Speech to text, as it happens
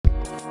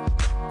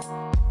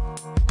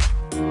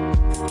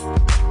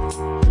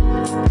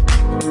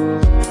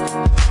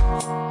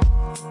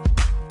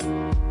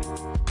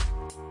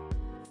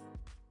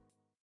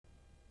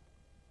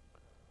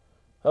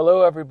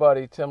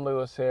everybody. Tim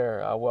Lewis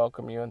here. I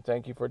welcome you and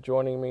thank you for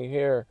joining me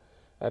here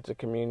at the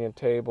Communion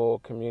Table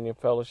Communion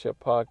Fellowship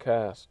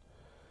Podcast.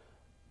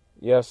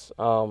 Yes,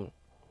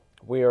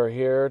 we are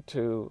here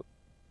to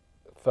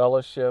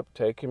fellowship,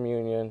 take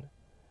communion,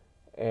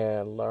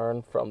 and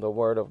learn from the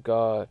Word of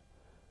God.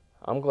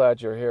 I'm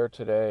glad you're here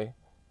today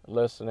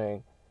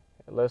listening.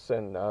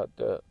 Listen,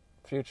 the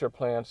future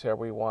plans here,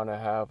 we want to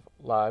have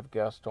live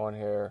guests on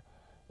here,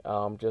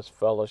 just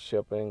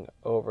fellowshipping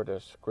over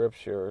the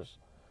scriptures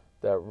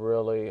that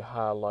really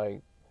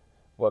highlight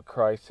what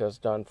Christ has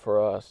done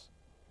for us.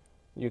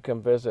 You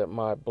can visit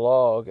my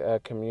blog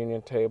at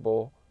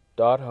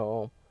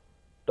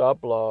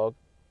communiontable.home.blog.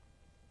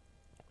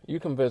 You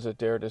can visit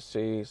there to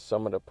see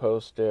some of the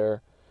posts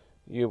there.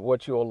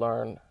 What you will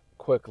learn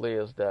quickly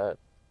is that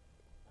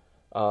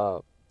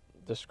the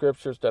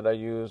scriptures that I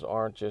use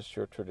aren't just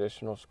your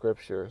traditional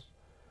scriptures.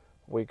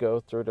 We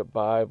go through the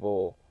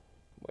Bible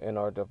in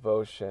our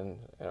devotion,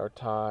 in our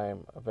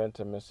time of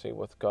intimacy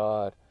with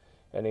God,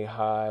 and He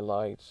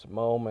highlights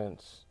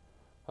moments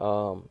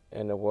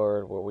in the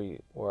Word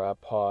where I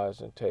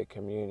pause and take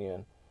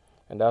communion.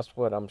 And that's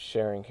what I'm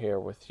sharing here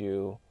with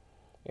you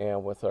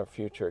and with our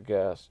future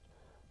guests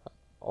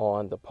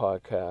on the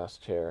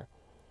podcast here.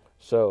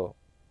 So,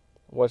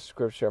 what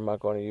scripture am I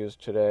going to use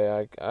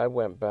today? I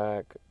went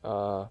back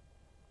to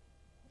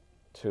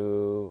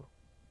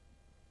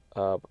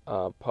a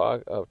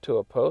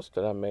post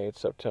that I made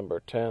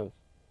September 10th.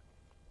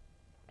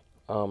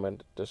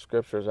 And the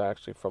scripture is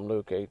actually from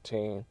Luke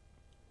 18.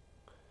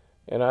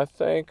 And I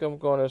think I'm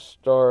going to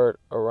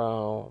start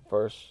around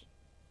verse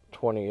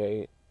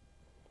 28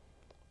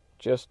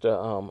 just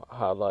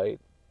to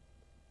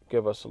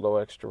give us a little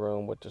extra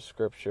room with the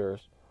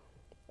scriptures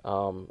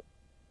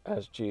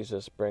as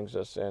Jesus brings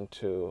us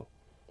into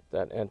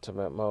that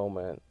intimate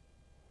moment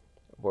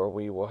where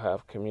we will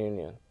have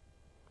communion.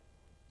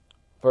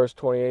 Verse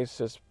 28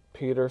 says,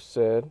 Peter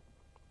said,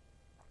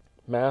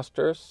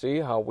 Master,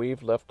 see how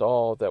we've left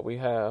all that we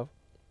have,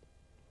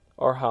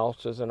 our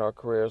houses and our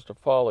careers to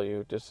follow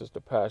you. This is the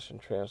Passion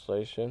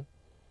Translation.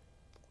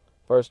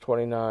 Verse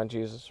 29,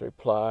 Jesus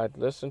replied,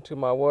 Listen to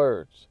my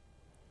words.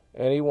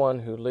 Anyone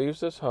who leaves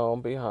his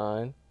home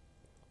behind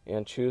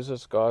and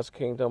chooses God's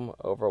kingdom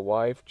over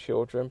wife,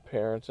 children,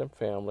 parents, and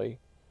family,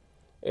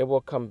 it will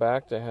come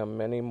back to him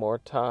many more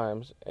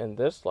times in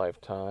this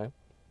lifetime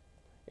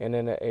and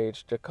in the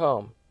age to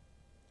come.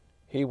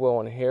 He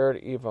will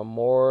inherit even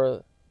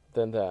more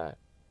than that.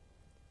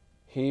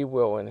 He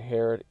will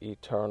inherit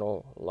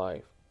eternal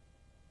life.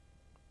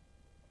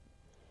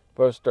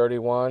 Verse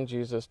 31,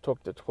 Jesus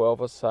took the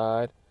 12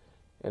 aside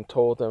and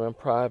told them in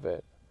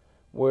private,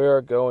 We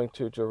are going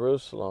to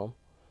Jerusalem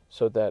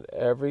so that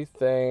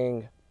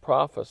everything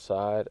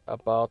prophesied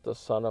about the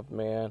Son of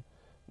Man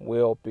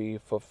will be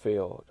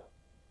fulfilled.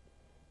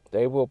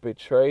 They will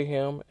betray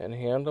him and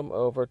hand him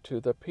over to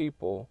the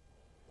people,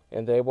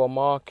 and they will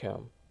mock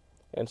him,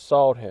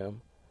 insult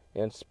him,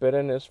 and spit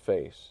in his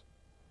face.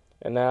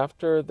 And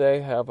after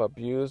they have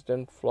abused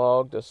and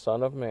flogged the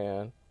Son of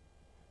Man,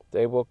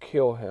 they will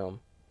kill him,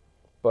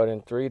 but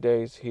in 3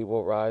 days he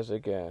will rise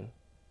again.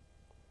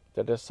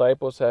 The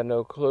disciples had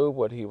no clue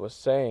what he was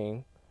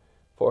saying,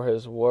 for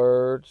his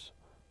words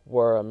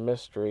were a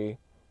mystery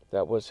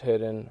that was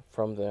hidden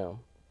from them.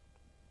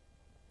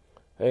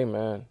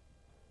 Amen.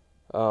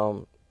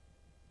 I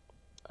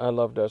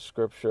love that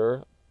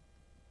scripture,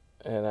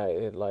 and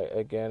it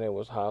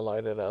was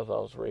highlighted as I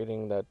was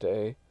reading that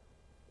day.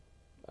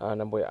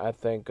 And I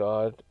thank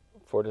God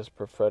for this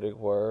prophetic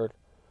word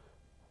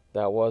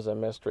that was a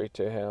mystery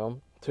to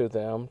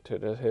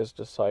his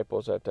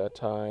disciples at that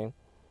time.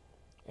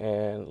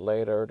 And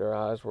later their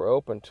eyes were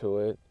open to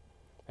it,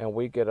 and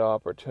we get an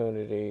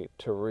opportunity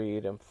to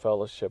read and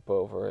fellowship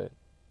over it.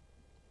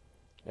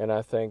 And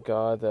I thank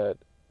God that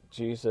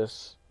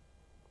Jesus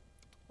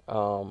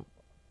was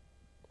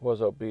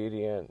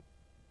obedient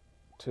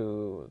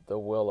to the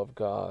will of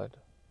God,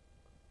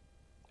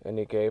 and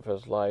he gave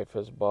his life,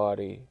 his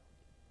body.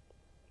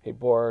 He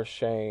bore our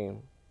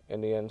shame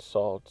and the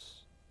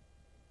insults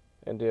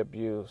and the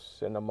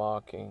abuse and the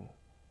mocking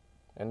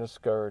and the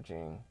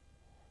scourging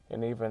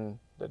and even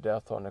the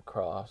death on the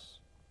cross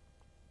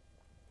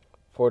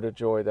for the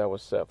joy that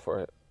was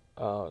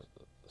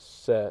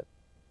set.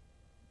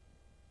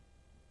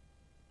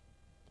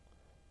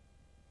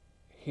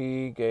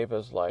 He gave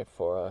his life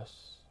for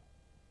us,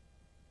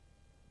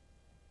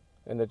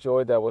 and the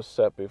joy that was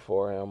set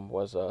before him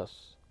was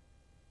us.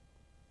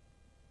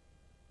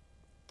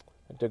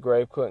 The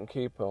grave couldn't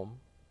keep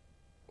him,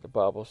 the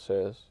Bible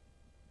says.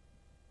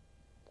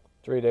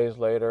 3 days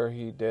later,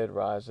 he did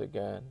rise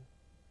again,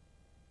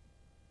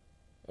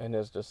 and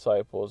his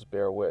disciples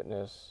bear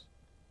witness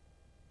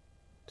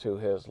to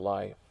his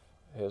life,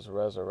 his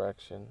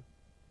resurrection.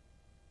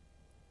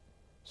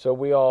 So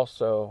we are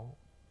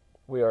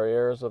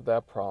heirs of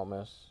that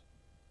promise.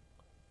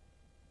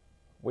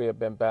 We have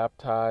been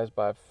baptized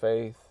by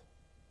faith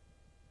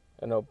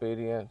and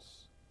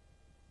obedience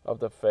of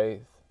the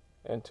faith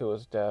into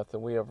his death,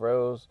 and we have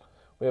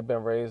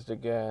been raised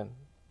again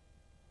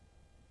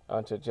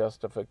unto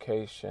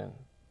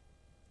justification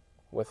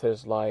with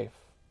his life.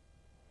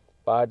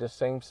 By the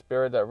same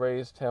Spirit that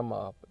raised him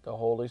up, the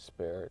Holy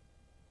Spirit,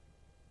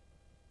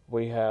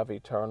 we have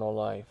eternal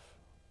life,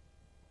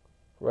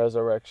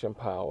 resurrection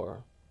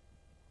power.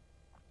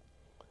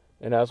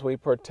 And as we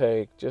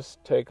partake,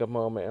 just take a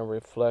moment and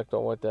reflect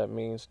on what that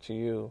means to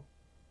you.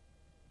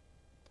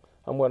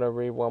 I'm going to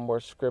read one more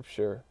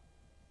scripture.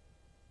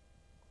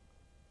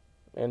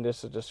 And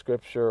this is the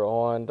scripture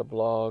on the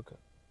blog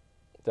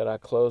that I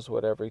close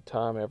with every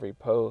time, every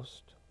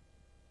post.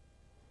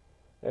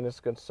 And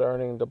it's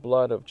concerning the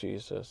blood of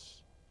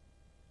Jesus.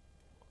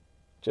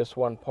 Just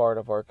one part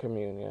of our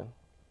communion.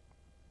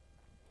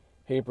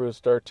 Hebrews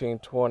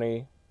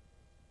 13:20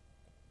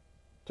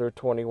 through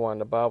 21.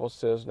 The Bible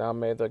says, "Now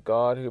may the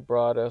God who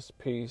brought us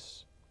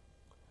peace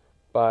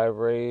by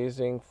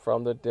raising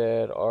from the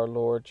dead our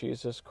Lord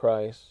Jesus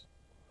Christ,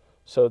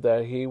 so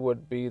that he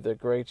would be the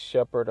great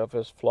shepherd of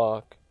his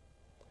flock,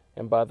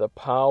 and by the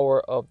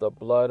power of the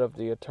blood of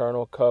the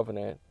eternal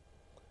covenant,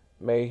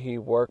 may he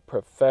work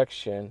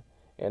perfection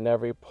in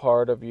every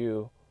part of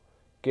you,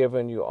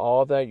 giving you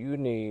all that you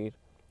need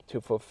to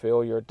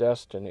fulfill your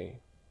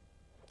destiny.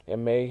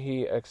 And may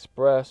he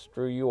express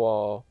through you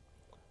all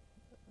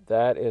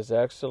that is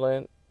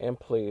excellent and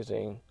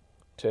pleasing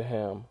to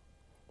him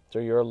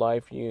through your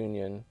life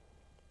union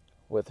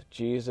with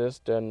Jesus,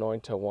 the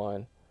Anointed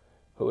One,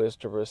 who is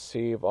to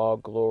receive all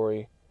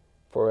glory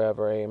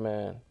forever.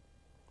 Amen."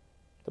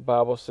 The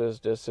Bible says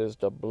this is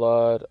the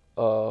blood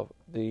of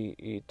the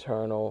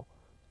eternal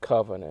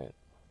covenant.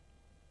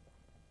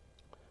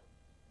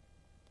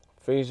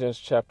 Ephesians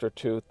chapter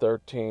 2,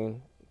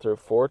 13 through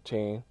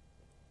 14,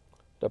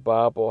 the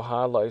Bible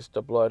highlights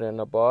the blood in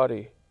the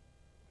body.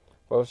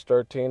 Verse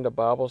 13, the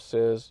Bible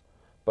says,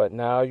 "But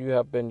now you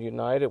have been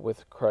united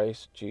with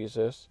Christ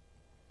Jesus,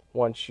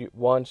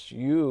 once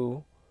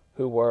you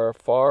who were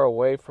far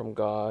away from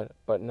God,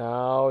 but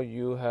now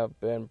you have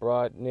been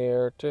brought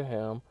near to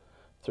him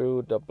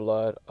through the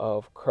blood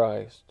of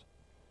Christ."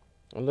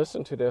 And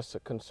listen to this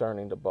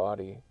concerning the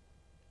body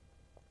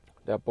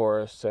that bore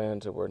our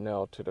sins and were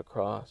nailed to the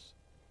cross.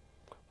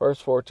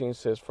 Verse 14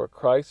 says, "For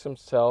Christ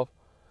himself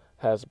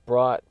has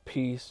brought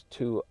peace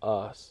to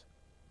us.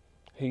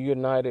 He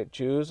united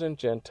Jews and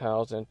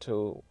Gentiles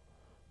into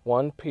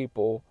one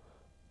people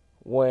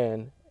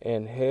when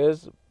in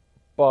his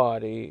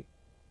own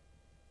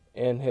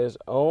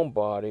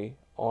body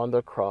on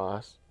the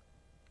cross,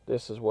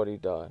 this is what he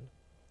done.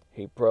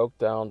 He broke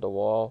down the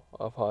wall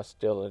of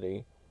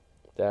hostility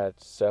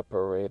that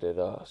separated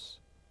us."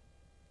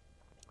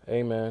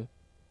 Amen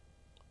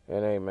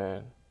and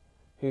amen.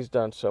 He's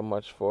done so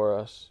much for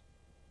us,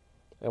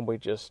 and we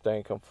just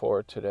thank him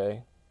for it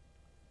today.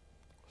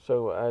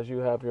 So as you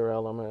have your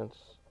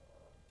elements,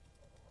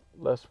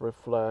 let's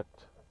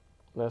reflect.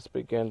 Let's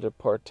begin to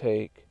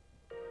partake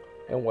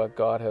in what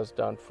God has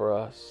done for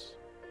us.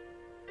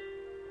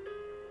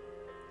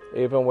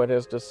 Even with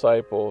his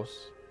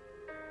disciples,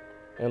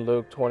 in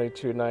Luke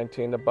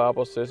 22:19, the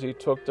Bible says he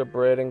took the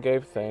bread and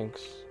gave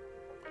thanks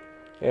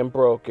and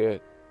broke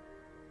it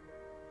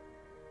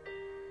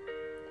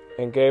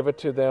and gave it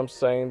to them,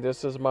 saying,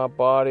 "This is my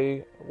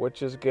body,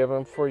 which is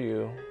given for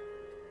you.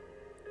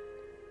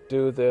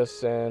 Do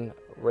this in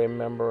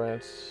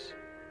remembrance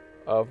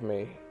of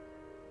me."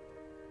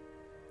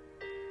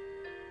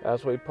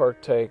 As we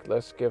partake,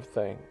 let's give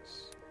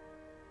thanks.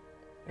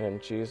 In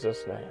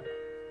Jesus' name.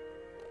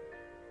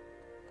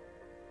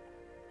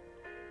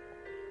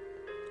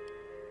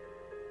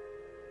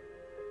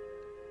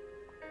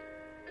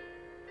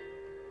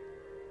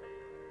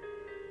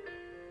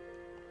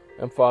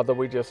 And Father,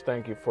 we just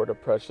thank you for the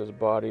precious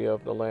body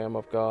of the Lamb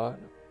of God.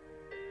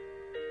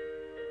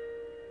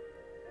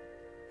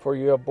 For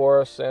you have bore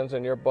our sins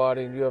in your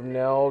body, and you have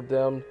nailed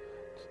them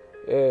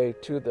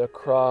to the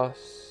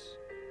cross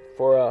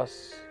for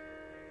us.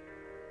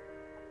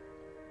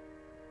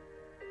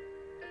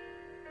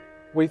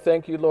 We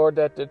thank you, Lord,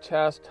 that the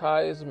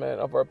chastisement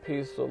of our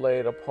peace was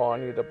laid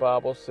upon you. The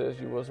Bible says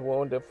you was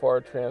wounded for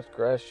our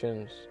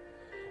transgressions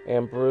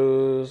and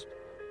bruised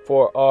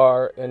for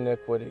our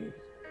iniquities.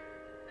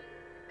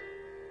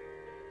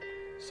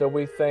 So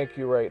we thank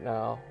you right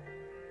now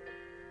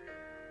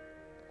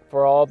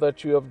for all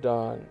that you have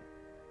done,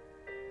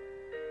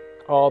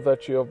 all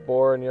that you have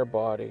bore in your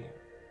body,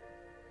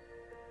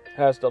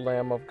 as the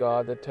Lamb of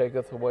God that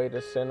taketh away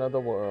the sin of the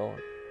world,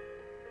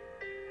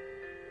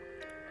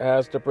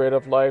 as the bread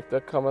of life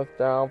that cometh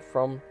down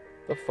from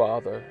the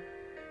Father.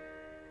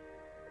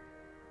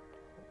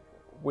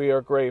 We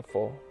are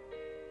grateful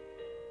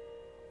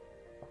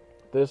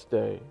this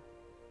day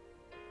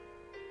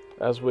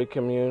as we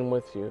commune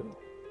with you.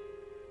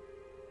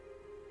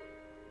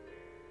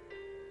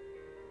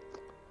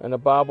 And the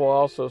Bible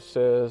also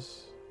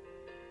says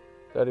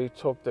that he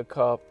took the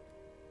cup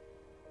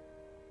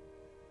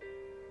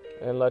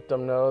and let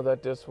them know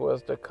that this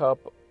was the cup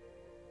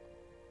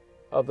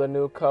of the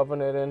new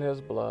covenant in his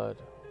blood,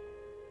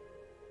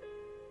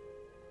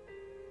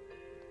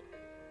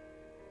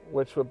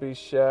 which would be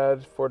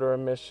shed for the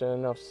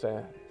remission of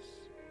sins.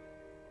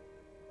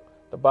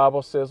 The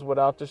Bible says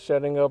without the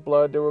shedding of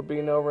blood there will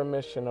be no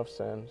remission of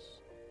sins.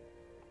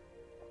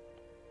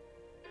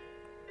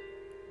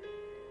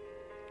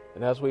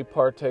 And as we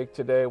partake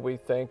today, we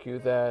thank you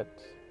that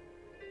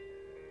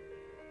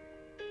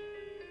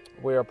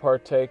we are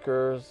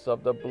partakers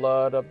of the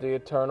blood of the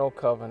eternal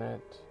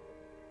covenant.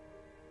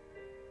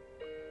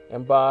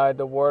 And by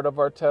the word of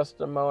our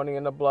testimony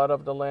and the blood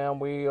of the Lamb,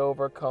 we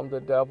overcome the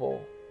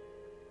devil.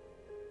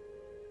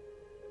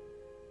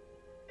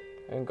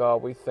 And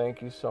God, we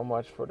thank you so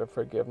much for the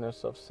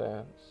forgiveness of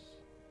sins.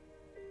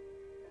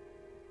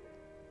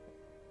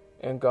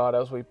 And God,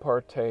 as we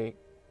partake,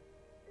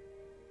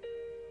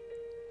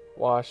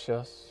 wash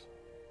us,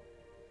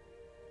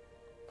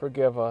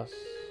 forgive us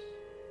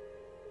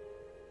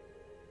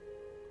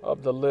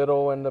of the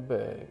little and the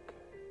big,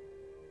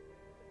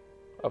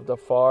 of the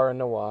far and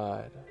the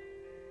wide.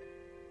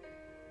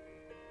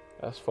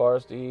 As far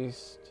as the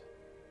east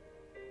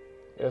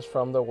is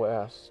from the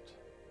west,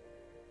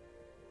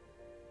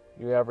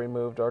 you have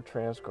removed our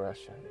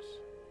transgressions.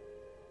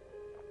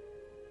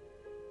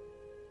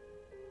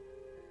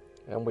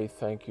 And we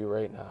thank you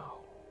right now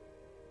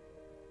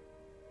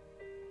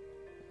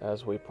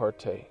as we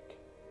partake.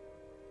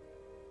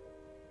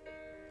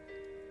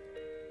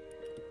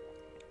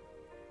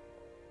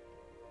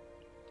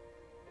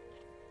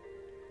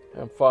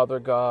 And Father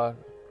God,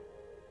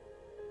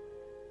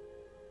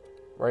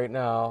 right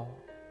now,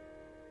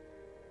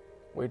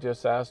 we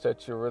just ask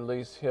that you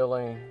release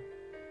healing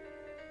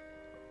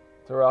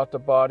throughout the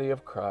body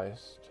of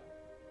Christ,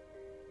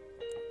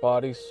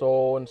 body,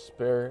 soul, and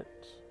spirit,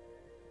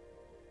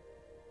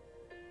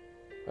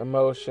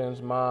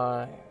 emotions,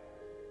 mind,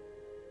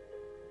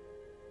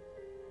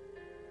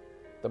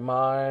 the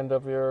mind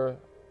of your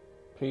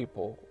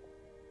people,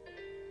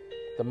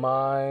 the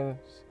minds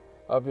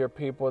of your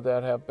people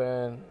that have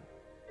been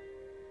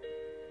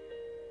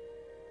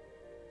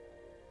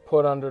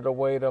put under the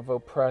weight of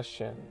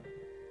oppression,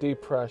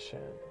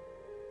 depression.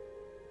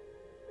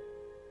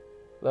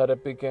 Let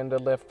it begin to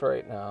lift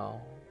right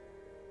now.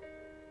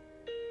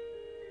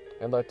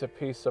 And let the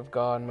peace of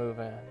God move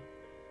in.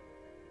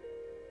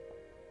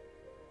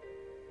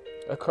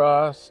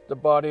 Across the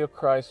body of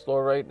Christ,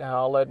 Lord, right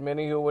now, let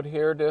many who would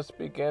hear this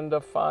begin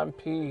to find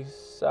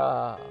peace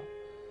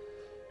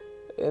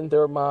in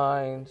their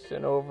minds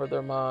and over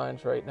their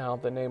minds right now,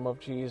 in the name of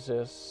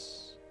Jesus.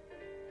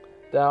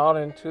 Down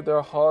into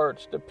their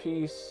hearts, the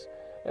peace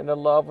and the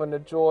love and the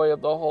joy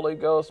of the Holy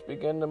Ghost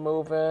begin to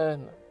move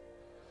in.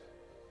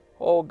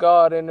 Oh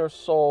God, in their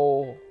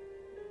soul.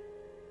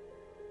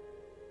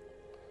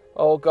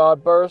 Oh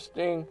God,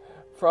 bursting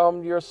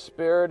from your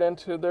spirit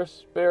into their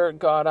spirit,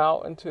 God,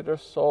 out into their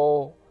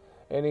soul,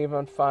 and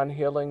even find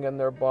healing in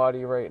their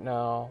body right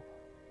now.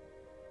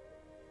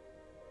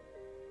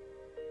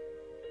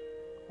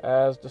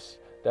 As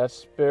that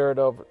spirit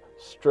of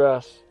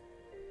stress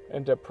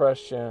and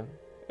depression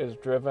is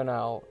driven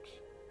out.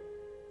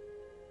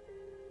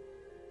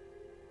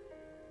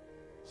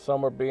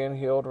 Some are being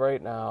healed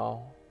right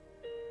now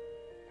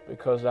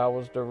because that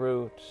was the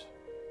root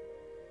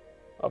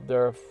of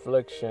their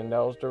affliction. That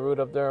was the root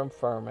of their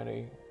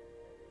infirmity.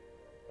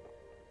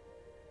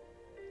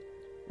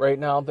 Right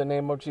now, in the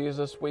name of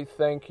Jesus, we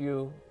thank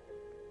you.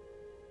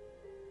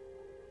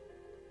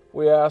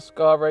 We ask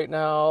God right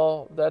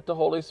now that the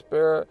Holy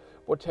Spirit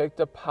will take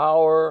the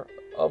power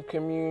of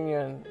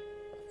communion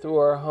through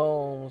our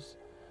homes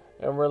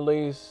and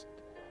release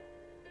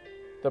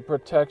the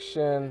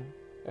protection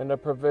and the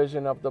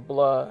provision of the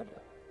blood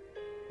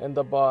and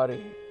the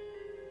body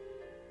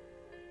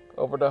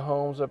over the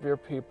homes of your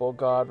people,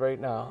 God, right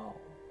now.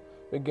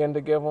 Begin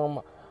to give them,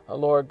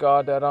 Lord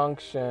God, that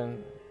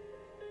unction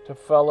to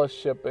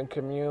fellowship and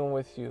commune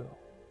with you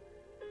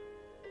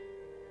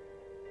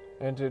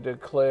and to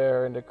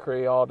declare and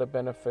decree all the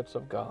benefits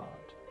of God.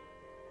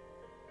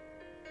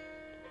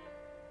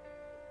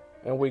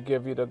 And we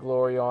give you the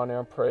glory, honor,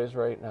 and praise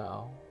right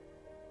now.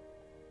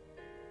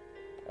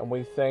 And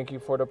we thank you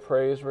for the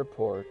praise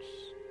reports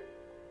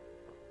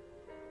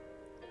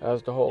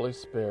as the Holy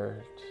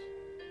Spirit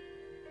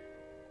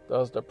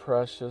does the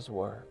precious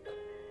work.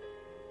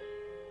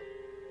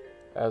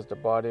 As the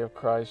body of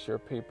Christ, your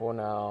people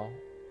now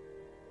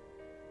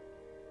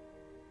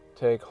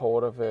take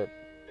hold of it.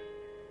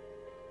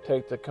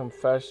 Take the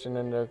confession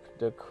and the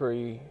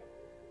decree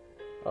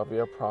of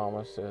your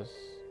promises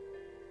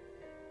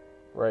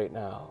right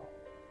now.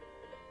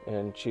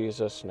 In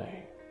Jesus'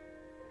 name.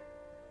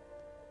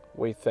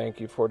 We thank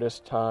you for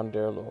this time,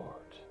 dear Lord.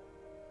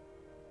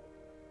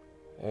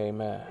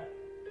 Amen.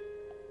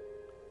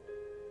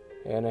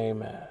 And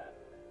amen.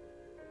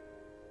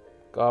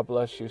 God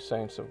bless you,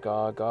 saints of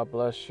God. God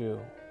bless you.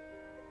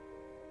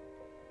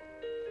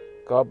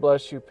 God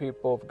bless you,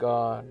 people of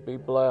God. Be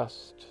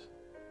blessed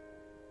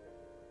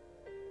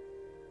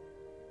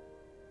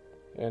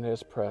in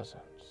His presence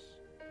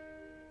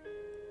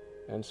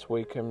and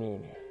sweet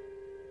communion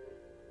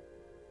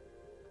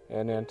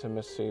and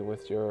intimacy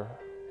with yours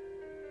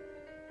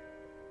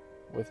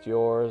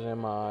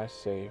and my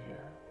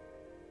Savior.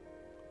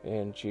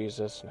 In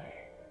Jesus' name.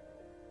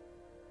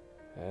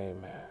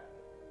 Amen.